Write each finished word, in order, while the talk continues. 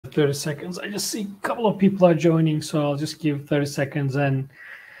30 seconds. I just see a couple of people are joining, so I'll just give 30 seconds and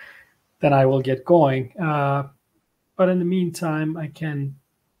then I will get going. But in the meantime, I can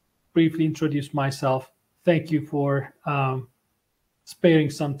briefly introduce myself. Thank you for sparing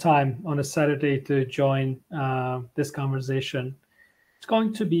some time on a Saturday to join this conversation. It's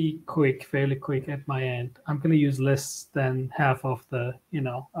going to be quick, fairly quick at my end. I'm going to use less than half of the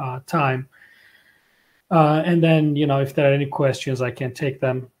time. And then, if there are any questions, I can take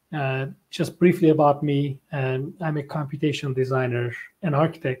them. Just briefly about me, I'm a computational designer and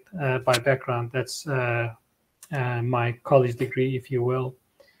architect by background. That's my college degree, if you will.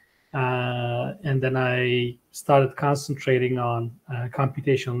 And then I started concentrating on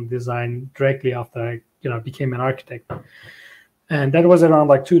computational design directly after I became an architect. And that was around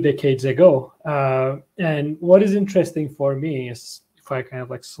like 2 decades ago. And what is interesting for me is if I kind of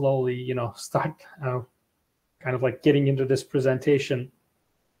like slowly, start kind of like getting into this presentation,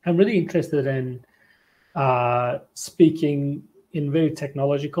 I'm really interested in speaking in very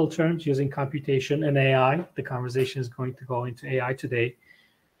technological terms using computation and AI. The conversation is going to go into AI today,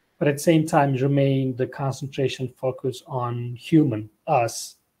 but at the same time remain the concentration focus on human,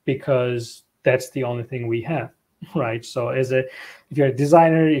 us, because that's the only thing we have, right? So if you're a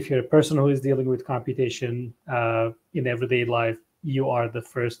designer, if you're a person who is dealing with computation in everyday life, you are the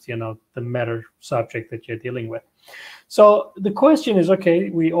first, the matter subject that you're dealing with. So the question is, okay,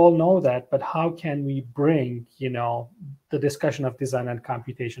 we all know that, but how can we bring, the discussion of design and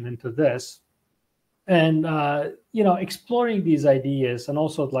computation into this? And, exploring these ideas and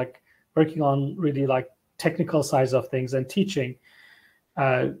also like working on really like technical sides of things and teaching,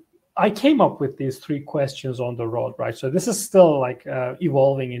 I came up with these 3 questions on the road, right? So this is still like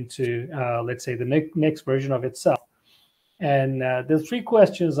evolving into, let's say, the next version of itself. And the 3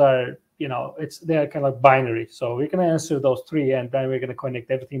 questions are, they're kind of binary. So we're going to answer those 3, and then we're going to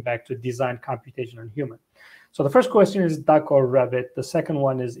connect everything back to design, computation, and human. So the first question is duck or rabbit. The second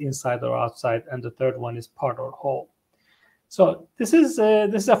one is inside or outside, and the third one is part or whole. So this is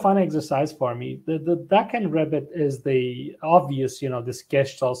a fun exercise for me. The duck and rabbit is the obvious, this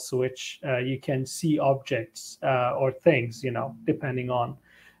Gestalt switch. You can see objects or things, depending on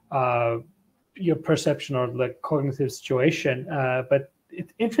your perception or the cognitive situation. But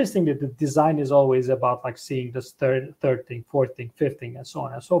it's interesting that the design is always about like seeing this third thing, fourth thing, fifth thing, and so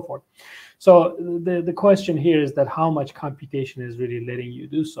on and so forth. So the question here is that how much computation is really letting you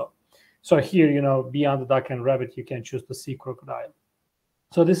do so. So here, beyond the duck and rabbit, you can choose the sea crocodile.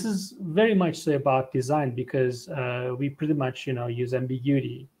 So this is very much so about design because we pretty much, use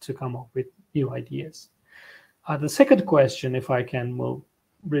ambiguity to come up with new ideas. The second question, if I can move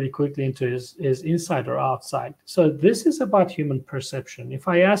really quickly into is inside or outside. So this is about human perception. If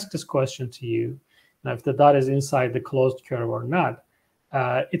I ask this question to you, now if the dot is inside the closed curve or not,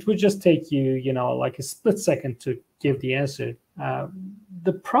 it would just take you, like a split second to give the answer.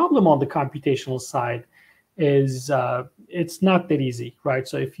 The problem on the computational side is it's not that easy, right?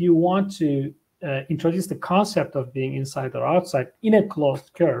 So if you want to introduce the concept of being inside or outside in a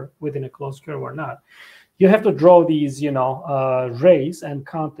closed curve, within a closed curve or not, you have to draw these, rays and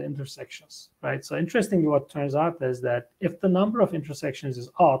count the intersections, right? So interestingly, what turns out is that if the number of intersections is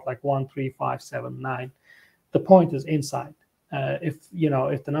odd, like 1, 3, 5, 7, 9, the point is inside. If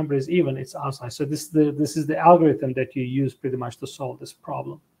the number is even, it's outside. So this is the algorithm that you use pretty much to solve this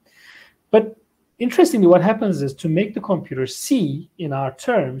problem. But interestingly, what happens is to make the computer see in our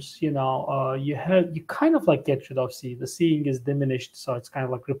terms, you kind of like get rid of see. The seeing is diminished, so it's kind of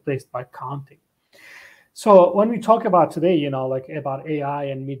like replaced by counting. So when we talk about today, like about AI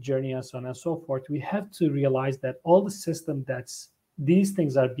and Midjourney and so on and so forth, we have to realize that all the system these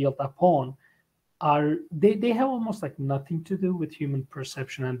things are built upon they have almost like nothing to do with human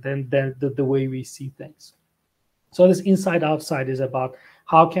perception and then the way we see things. So this inside outside is about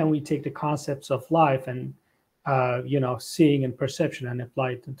how can we take the concepts of life and seeing and perception and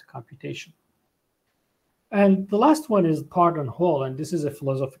apply it into computation. And the last one is part and whole, and this is a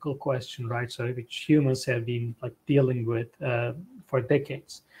philosophical question, right? So which humans have been like dealing with for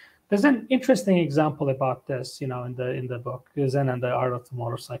decades. There's an interesting example about this, in the book, Zen and the Art of the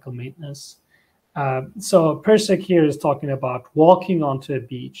Motorcycle Maintenance. So Persik here is talking about walking onto a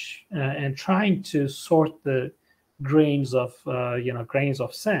beach and trying to sort the grains of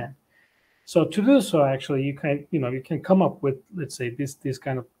sand. So to do so, actually, you can come up with, let's say, these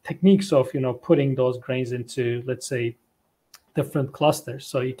kind of techniques of putting those grains into, let's say, different clusters.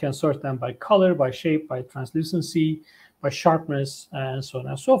 So you can sort them by color, by shape, by translucency, by sharpness, and so on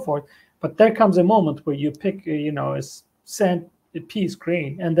and so forth. But there comes a moment where you pick, a sand piece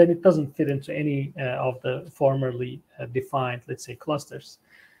grain, and then it doesn't fit into any of the formerly defined, let's say, clusters.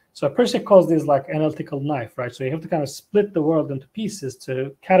 So Percy calls this like analytical knife, right? So you have to kind of split the world into pieces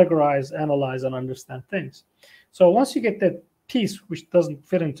to categorize, analyze, and understand things. So once you get that piece which doesn't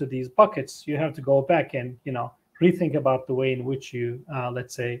fit into these buckets, you have to go back and, rethink about the way in which you,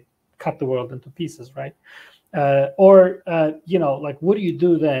 let's say, cut the world into pieces, right? Like, what do you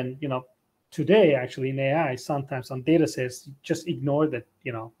do then, today, actually, in AI, sometimes on data sets, you just ignore that,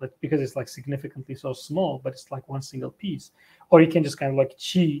 because it's like significantly so small, but it's like one single piece. Or you can just kind of like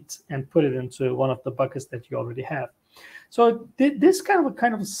cheat and put it into one of the buckets that you already have. So this kind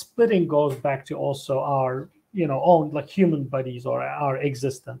of splitting goes back to also our, own like human bodies or our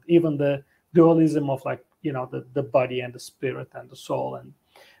existence, even the dualism of like, the body and the spirit and the soul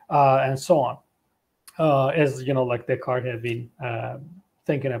and so on, as, like Descartes have been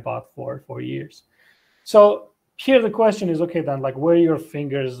thinking about for years. So here the question is, okay, then like where your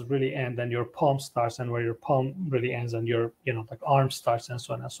fingers really end and your palm starts, and where your palm really ends and your, like arm starts, and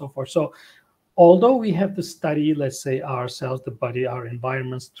so on and so forth. So although we have to study, let's say, ourselves, the body, our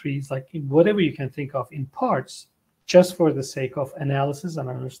environments, trees, like whatever you can think of in parts, just for the sake of analysis and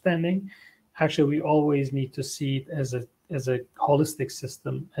understanding, actually we always need to see it as a holistic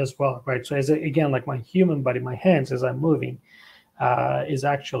system as well, right? So again, like my human body, my hands as I'm moving, is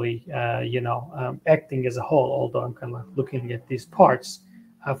actually, acting as a whole, although I'm kind of looking at these parts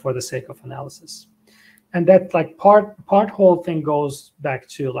for the sake of analysis. And that like part whole thing goes back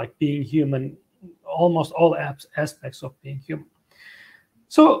to like being human, almost all aspects of being human.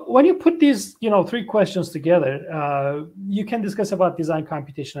 So when you put these, three questions together, you can discuss about design,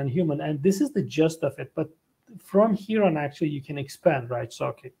 computation, and human, and this is the gist of it. But from here on, actually, you can expand, right? So,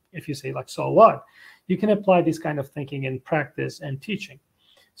 okay, if you say like, so what? You can apply this kind of thinking in practice and teaching.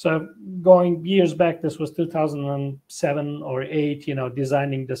 So going years back, this was 2007 or 8,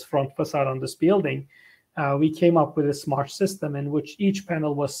 designing this front facade on this building. We came up with a smart system in which each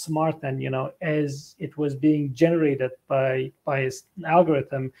panel was smart, and as it was being generated by an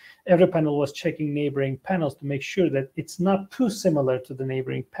algorithm, every panel was checking neighboring panels to make sure that it's not too similar to the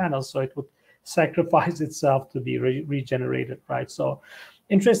neighboring panels, so it would sacrifice itself to be regenerated, right? So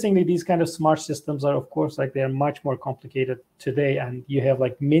interestingly, these kind of smart systems are, of course, like they are much more complicated today, and you have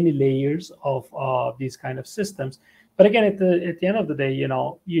like many layers of these kind of systems. But again, at the end of the day,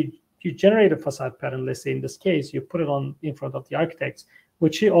 you generate a facade pattern. Let's say in this case, you put it on in front of the architects,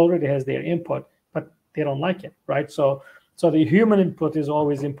 which he already has their input, but they don't like it, right? So the human input is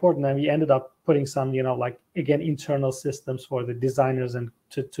always important, and we ended up putting some, like again, internal systems for the designers and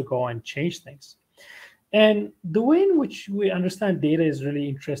to go and change things. And the way in which we understand data is really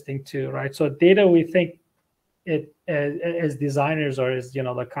interesting too, right? So data, we think it as designers or as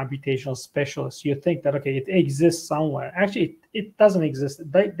like computational specialists, you think that okay, it exists somewhere. Actually, it doesn't exist.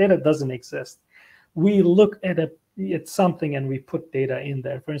 Data doesn't exist. We look at something and we put data in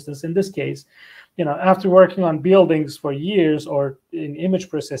there. For instance, in this case, after working on buildings for years or in image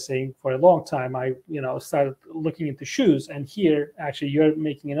processing for a long time, I started looking into shoes. And here, actually, you're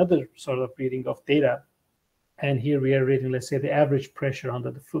making another sort of reading of data. And here we are reading, let's say, the average pressure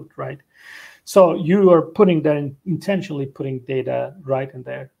under the foot, right? So you are intentionally putting data right in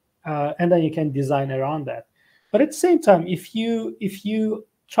there, and then you can design around that. But at the same time, if you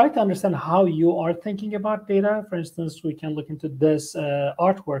try to understand how you are thinking about data, for instance, we can look into this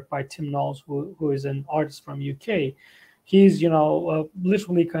artwork by Tim Knowles, who is an artist from UK. He's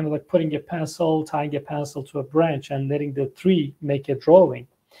literally kind of like putting tying a pencil to a branch and letting the tree make a drawing.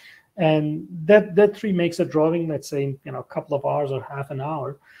 And that tree makes a drawing, let's say, in a couple of hours or half an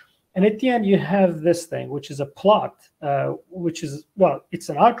hour. And at the end, you have this thing, which is a plot, which is, well, it's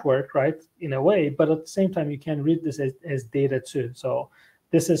an artwork, right, in a way, but at the same time, you can read this as data too. So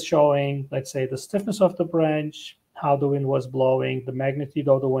this is showing, let's say, the stiffness of the branch, how the wind was blowing, the magnitude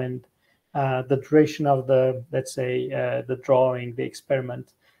of the wind, the duration of the, let's say, the drawing, the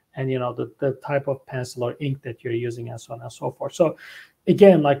experiment, and, the type of pencil or ink that you're using, and so on and so forth. So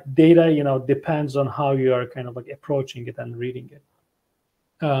again, like data, depends on how you are kind of like approaching it and reading it.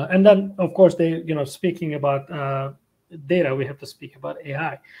 And then, of course, speaking about data, we have to speak about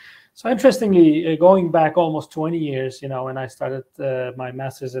AI. So interestingly, going back almost 20 years, when I started my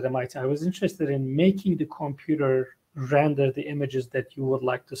master's at MIT, I was interested in making the computer render the images that you would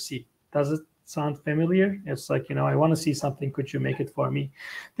like to see. Does it sound familiar? It's like, I want to see something. Could you make it for me?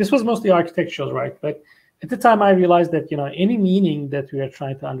 This was mostly architectural, right? But at the time, I realized that, any meaning that we are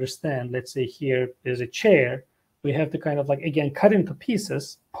trying to understand, let's say here, there's a chair, we have to kind of like, again, cut into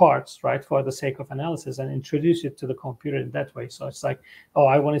pieces, parts, right, for the sake of analysis and introduce it to the computer in that way. So it's like, oh,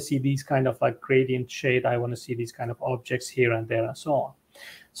 I want to see these kind of like gradient shade. I want to see these kind of objects here and there and so on.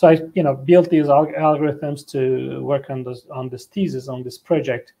 So I, built these algorithms to work on this thesis, on this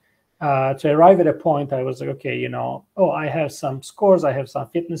project. to arrive at a point, I was like, okay, you know, oh, I have some scores, I have some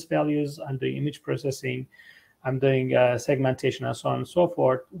fitness values, I'm doing image processing, I'm doing segmentation and so on and so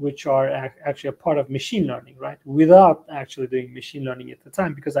forth, which are actually a part of machine learning, right? Without actually doing machine learning at the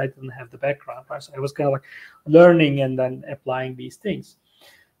time, because I didn't have the background, right? So I was kind of like learning and then applying these things,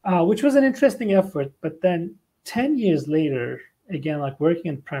 which was an interesting effort. But then 10 years later, again, like working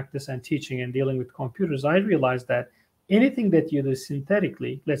in practice and teaching and dealing with computers, I realized that anything that you do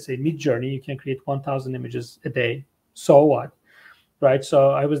synthetically, let's say Mid-Journey, you can create 1,000 images a day. So what, right?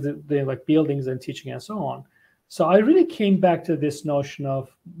 So I was doing like buildings and teaching and so on. So I really came back to this notion of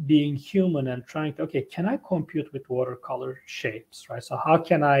being human and trying to, okay, can I compute with watercolor shapes, right? So how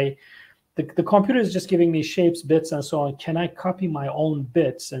can I, the computer is just giving me shapes, bits, and so on. Can I copy my own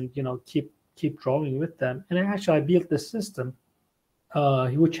bits and, you know, keep drawing with them? And actually, I built this system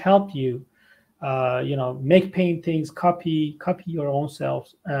which helped you, you know, make paintings, copy your own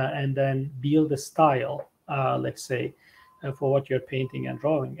selves, and then build a style, let's say, for what you're painting and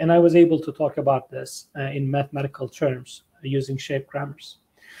drawing. And I was able to talk about this in mathematical terms using shape grammars.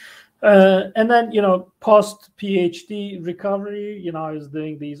 And then, you know, post PhD recovery, you know, I was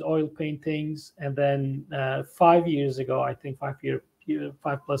doing these oil paintings. And then 5 years ago, I think 5+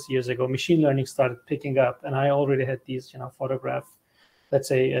 years ago, machine learning started picking up. And I already had these, you know, photograph, let's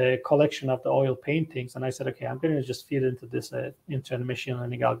say, a collection of the oil paintings. And I said, okay, I'm going to just feed into this, into a machine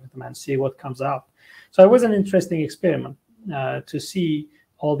learning algorithm and see what comes out. So it was an interesting experiment to see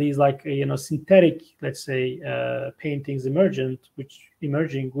all these, like, you know, synthetic, let's say, paintings emerging,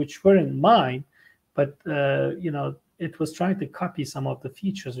 which weren't mine, but, you know, it was trying to copy some of the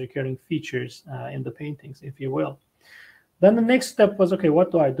features, recurring features in the paintings, if you will. Then the next step was, okay,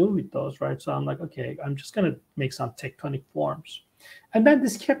 what do I do with those, right? So I'm like, okay, I'm just going to make some tectonic forms. And then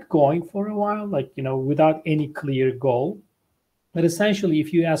this kept going for a while, like, you know, without any clear goal. But essentially,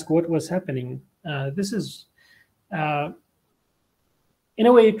 if you ask what was happening, this is, in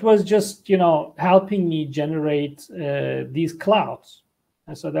a way, it was just, you know, helping me generate these clouds.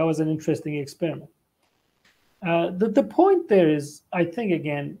 And so that was an interesting experiment. The point there is, I think,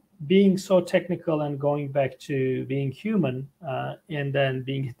 again, being so technical and going back to being human, and then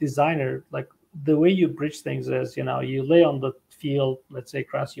being a designer, like the way you bridge things is, you know, you lay on the field, let's say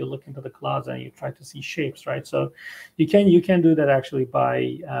grass, you look into the clouds and you try to see shapes, right? So you can do that actually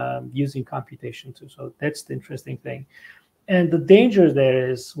by using computation too. So that's the interesting thing. And the danger there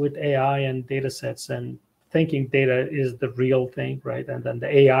is with AI and data sets and thinking data is the real thing, right? And then the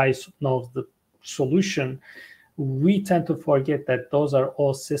AI knows the solution. We tend to forget that those are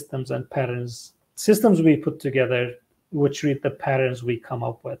all systems and patterns, systems we put together, which read the patterns we come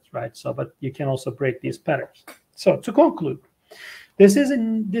up with, right? So, but you can also break these patterns. So to conclude, this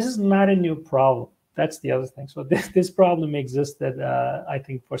is not a new problem. That's the other thing. So this problem existed, I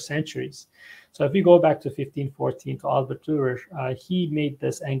think, for centuries. So if you go back to 1514 to Albert Dürer, he made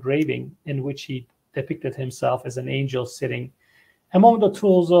this engraving in which he depicted himself as an angel sitting among the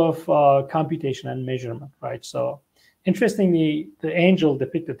tools of computation and measurement, right? So interestingly, the angel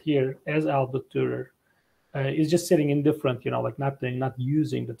depicted here as Albert Dürer is just sitting indifferent, you know, like not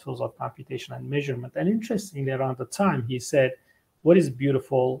using the tools of computation and measurement. And interestingly, around the time, he said, "What is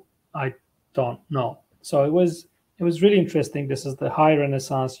beautiful? I don't know." So it was really interesting. This is the high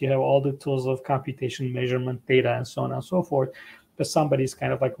Renaissance. You have all the tools of computation, measurement, data, and so on and so forth. But somebody's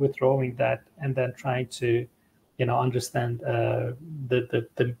kind of like withdrawing that and then trying to, you know, understand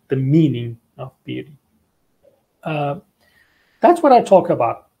the meaning of beauty. That's what I talk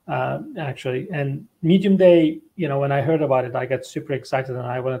about, actually. And Medium Day, you know, when I heard about it, I got super excited and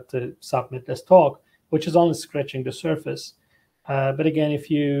I wanted to submit this talk, which is only scratching the surface. But again,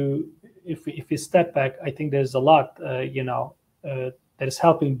 if you step back, I think there's a lot, you know, that is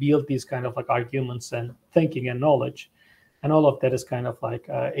helping build these kind of like arguments and thinking and knowledge. And all of that is kind of like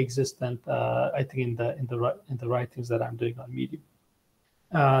existent, I think, in the writings that I'm doing on Medium.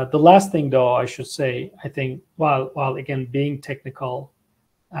 The last thing, though, I should say, I think, while again being technical,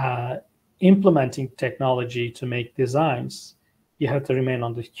 implementing technology to make designs, you have to remain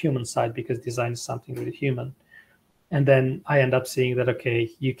on the human side because design is something really human. And then I end up seeing that, okay,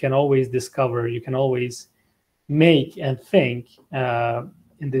 you can always discover, you can always make and think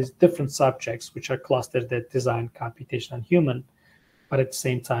in these different subjects, which are clustered that design, computation, and human, but at the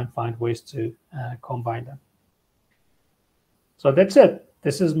same time find ways to combine them. So that's it.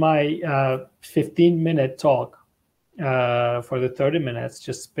 This is my 15-minute talk for the 30 minutes,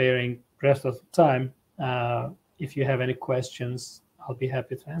 just sparing the rest of the time. If you have any questions, I'll be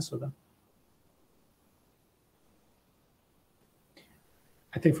happy to answer them.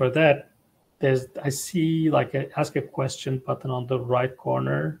 I think for that, I see like a ask a question button on the right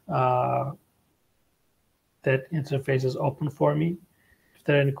corner. That interface is open for me. If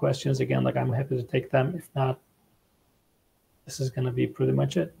there are any questions, again, like I'm happy to take them. If not, this is going to be pretty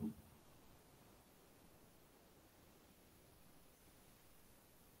much it.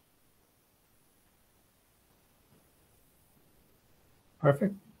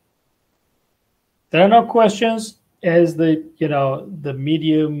 Perfect. There are no questions. As the the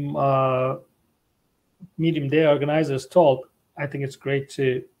medium day organizers told, I think it's great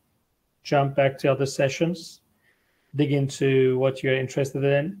to jump back to other sessions, dig into what you're interested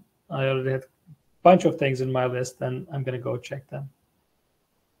in. I already had a bunch of things in my list, and I'm going to go check them.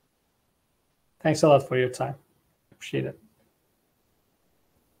 Thanks a lot for your time. Appreciate it.